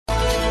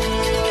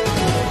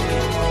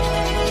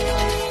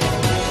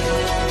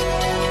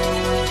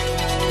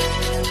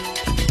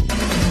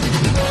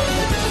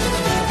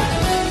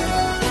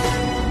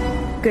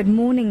Good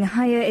morning.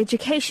 Higher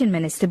Education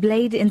Minister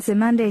Blade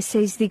Nzimande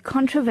says the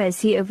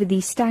controversy over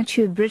the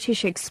statue of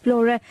British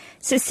explorer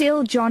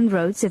Cecil John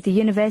Rhodes at the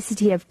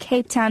University of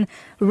Cape Town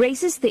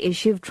raises the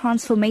issue of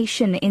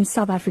transformation in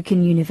South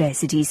African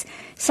universities.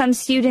 Some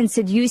students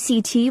at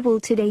UCT will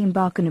today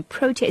embark on a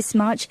protest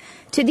march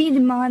to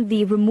demand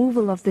the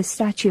removal of the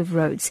statue of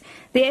Rhodes.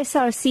 The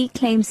SRC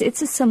claims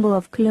it's a symbol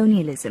of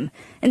colonialism.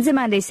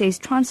 Nzimande says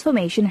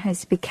transformation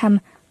has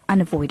become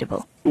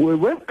unavoidable. We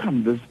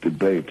welcome this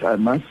debate, I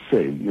must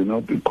say,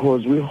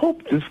 because we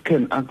hope this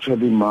can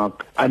actually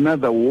mark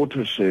another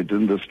watershed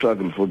in the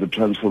struggle for the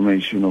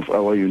transformation of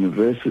our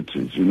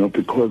universities,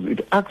 because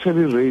it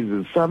actually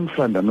raises some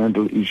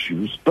fundamental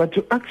issues, but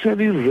to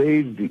actually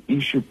raise the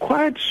issue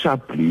quite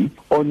sharply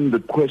on the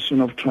question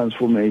of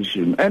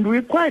transformation. And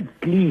we're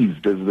quite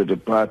pleased as the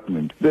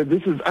department that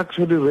this is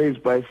actually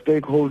raised by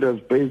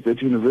stakeholders based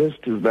at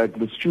universities like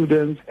the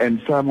students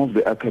and some of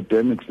the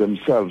academics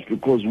themselves,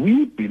 because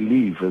we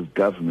believe as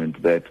government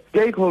that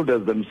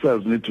stakeholders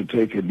themselves need to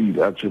take a lead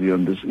actually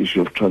on this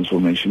issue of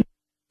transformation.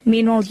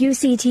 Meanwhile,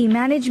 UCT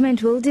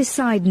management will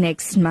decide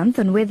next month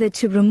on whether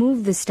to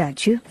remove the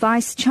statue.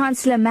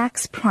 Vice-Chancellor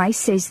Max Price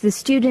says the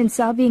students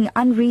are being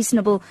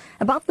unreasonable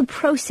about the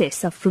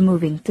process of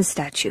removing the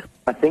statue.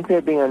 I think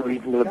they're being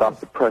unreasonable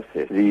about the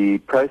process. The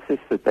process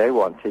that they're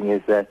wanting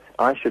is that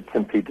I should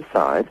simply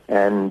decide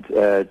and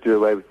do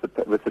away with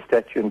the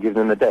statue and give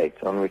them a date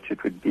on which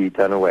it would be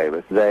done away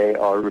with. They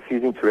are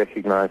refusing to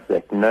recognize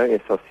that no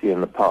SRC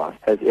in the past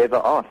has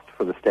ever asked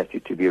for the statue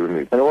to be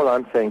removed. And all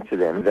I'm saying to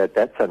them is that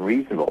that's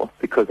unreasonable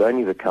because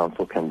only the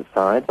council can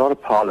decide. It's not a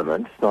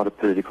parliament, it's not a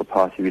political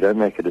party. We don't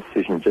make a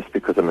decision just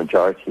because a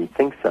majority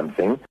thinks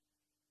something.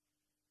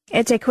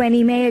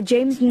 Ethekwini Mayor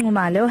James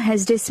Nxumalo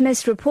has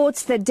dismissed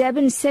reports that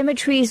Durban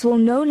cemeteries will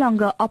no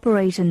longer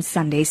operate on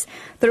Sundays.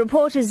 The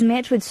report has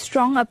met with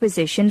strong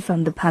opposition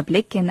from the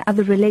public and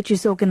other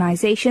religious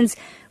organizations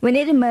when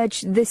it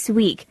emerged this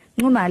week.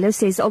 Nxumalo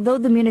says although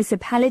the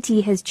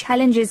municipality has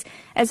challenges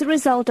as a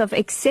result of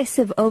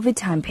excessive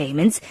overtime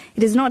payments,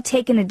 it has not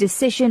taken a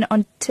decision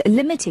on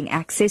limiting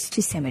access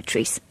to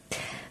cemeteries.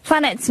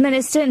 Finance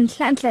Minister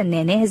Nhlanhla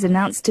Nene has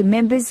announced to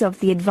members of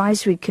the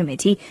advisory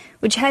committee,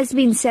 which has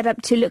been set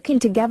up to look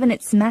into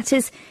governance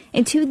matters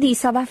into the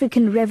South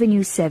African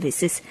Revenue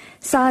Services.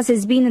 SARS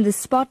has been in the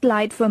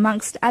spotlight for,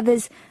 amongst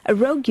others, a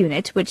rogue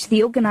unit which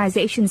the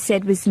organisation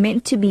said was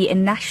meant to be a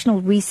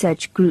national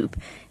research group.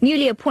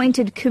 Newly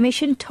appointed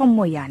Commission Tom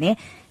Moyane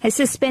has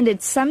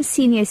suspended some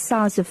senior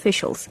SARS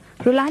officials.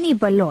 Rulani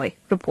Baloy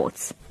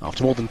reports.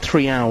 After more than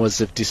 3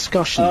 hours of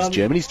discussions,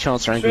 Germany's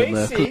Chancellor Angela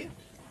Merkel...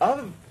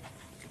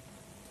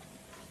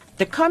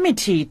 The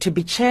committee, to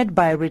be chaired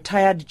by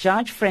retired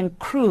Judge Frank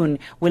Kroon,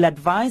 will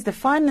advise the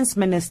Finance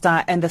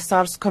Minister and the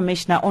SARS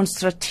Commissioner on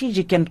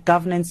strategic and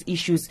governance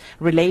issues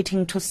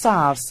relating to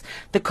SARS.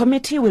 The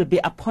committee will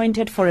be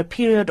appointed for a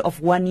period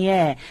of 1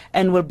 year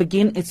and will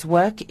begin its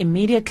work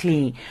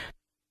immediately.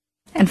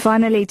 And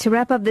finally, to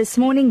wrap up this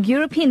morning,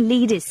 European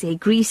leaders say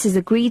Greece has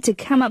agreed to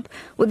come up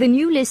with a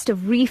new list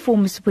of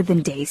reforms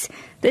within days.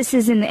 This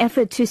is an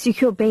effort to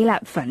secure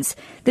bailout funds.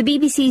 The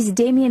BBC's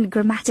Damien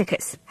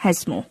Grammaticus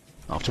has more.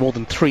 After more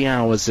than 3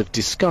 hours of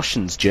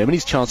discussions,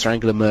 Germany's Chancellor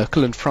Angela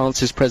Merkel and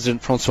France's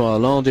President François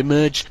Hollande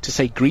emerged to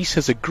say Greece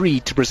has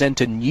agreed to present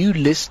a new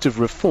list of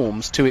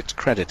reforms to its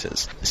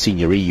creditors. The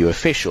senior EU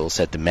official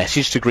said the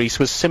message to Greece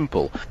was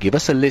simple: give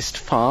us a list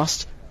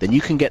fast, then you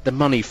can get the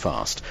money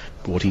fast.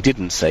 But what he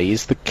didn't say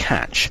is the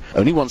catch.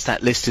 Only once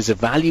that list is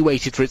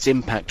evaluated for its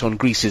impact on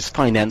Greece's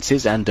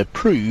finances and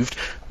approved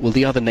will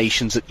the other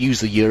nations that use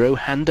the euro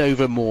hand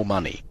over more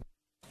money.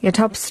 Your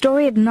top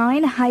story at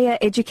 9, Higher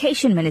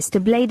Education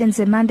Minister Blade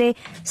Nzimande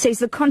says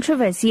the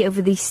controversy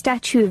over the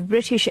statue of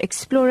British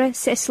explorer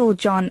Cecil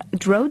John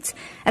Rhodes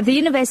at the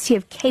University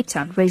of Cape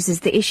Town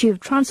raises the issue of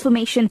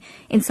transformation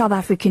in South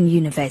African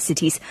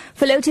universities.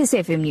 For Lotus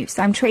FM News,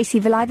 I'm TRACY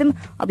VALAYDHAM.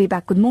 I'll be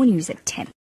back with more news at 10.